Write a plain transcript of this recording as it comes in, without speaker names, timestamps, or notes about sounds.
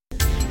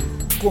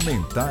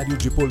Comentário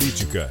de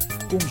Política,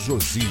 com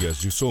Josias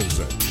de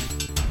Souza.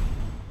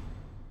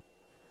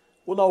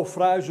 O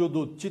naufrágio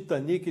do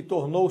Titanic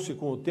tornou-se,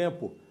 com o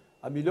tempo,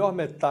 a melhor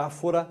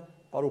metáfora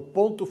para o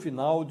ponto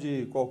final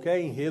de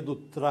qualquer enredo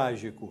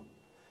trágico.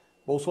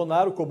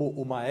 Bolsonaro, como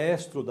o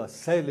maestro da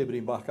célebre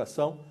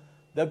embarcação,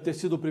 deve ter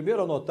sido o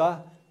primeiro a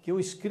notar que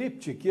um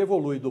script que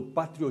evolui do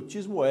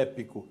patriotismo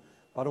épico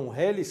para um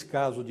reles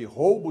caso de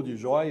roubo de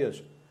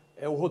joias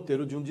é o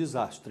roteiro de um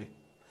desastre.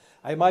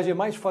 A imagem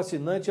mais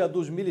fascinante é a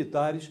dos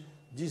militares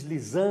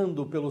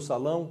deslizando pelo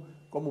salão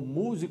como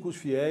músicos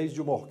fiéis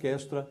de uma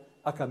orquestra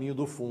a caminho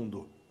do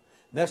fundo.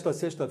 Nesta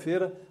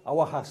sexta-feira,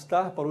 ao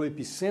arrastar para o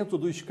epicentro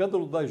do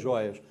escândalo das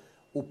joias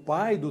o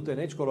pai do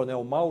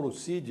tenente-coronel Mauro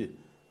Cid,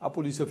 a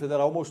Polícia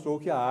Federal mostrou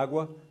que a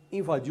água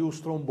invadiu os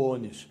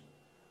trombones.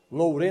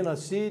 Lorena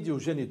Cid, o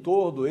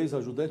genitor do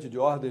ex-ajudante de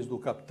ordens do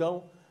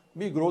capitão,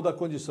 migrou da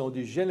condição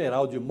de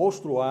general de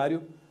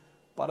mostruário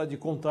para de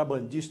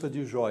contrabandista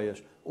de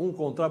joias, um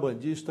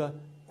contrabandista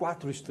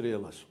 4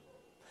 estrelas.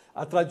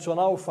 A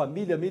tradicional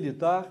família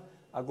militar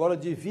agora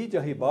divide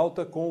a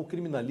ribalta com o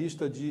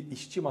criminalista de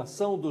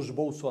estimação dos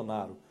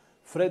Bolsonaro,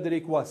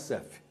 Frederic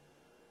Wassef.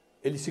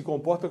 Ele se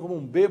comporta como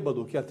um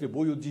bêbado que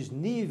atribui o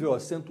desnível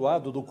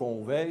acentuado do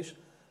convés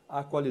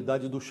à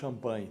qualidade do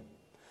champanhe.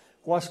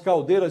 Com as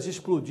caldeiras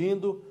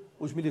explodindo,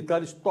 os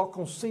militares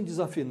tocam sem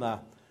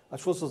desafinar.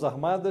 As Forças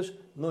Armadas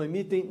não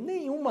emitem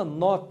nenhuma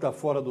nota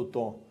fora do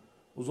tom.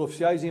 Os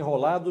oficiais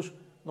enrolados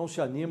não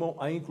se animam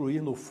a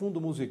incluir no fundo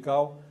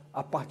musical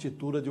a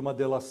partitura de uma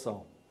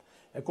delação.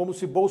 É como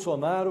se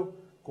Bolsonaro,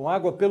 com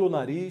água pelo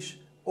nariz,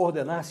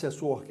 ordenasse à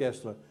sua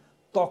orquestra: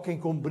 toquem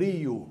com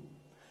brio.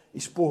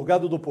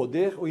 Expurgado do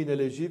poder, o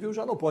inelegível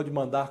já não pode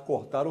mandar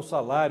cortar o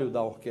salário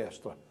da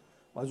orquestra.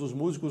 Mas os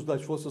músicos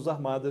das Forças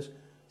Armadas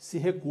se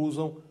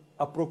recusam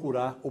a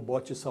procurar o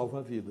bote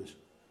salva-vidas.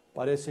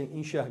 Parecem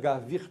enxergar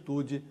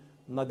virtude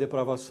na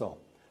depravação.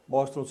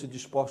 Mostram-se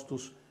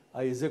dispostos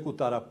a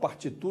executar a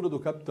partitura do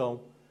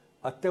capitão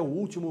até o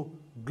último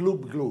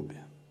glub-glub.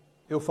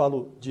 Eu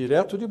falo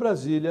direto de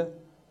Brasília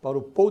para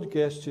o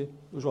podcast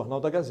do Jornal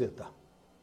da Gazeta.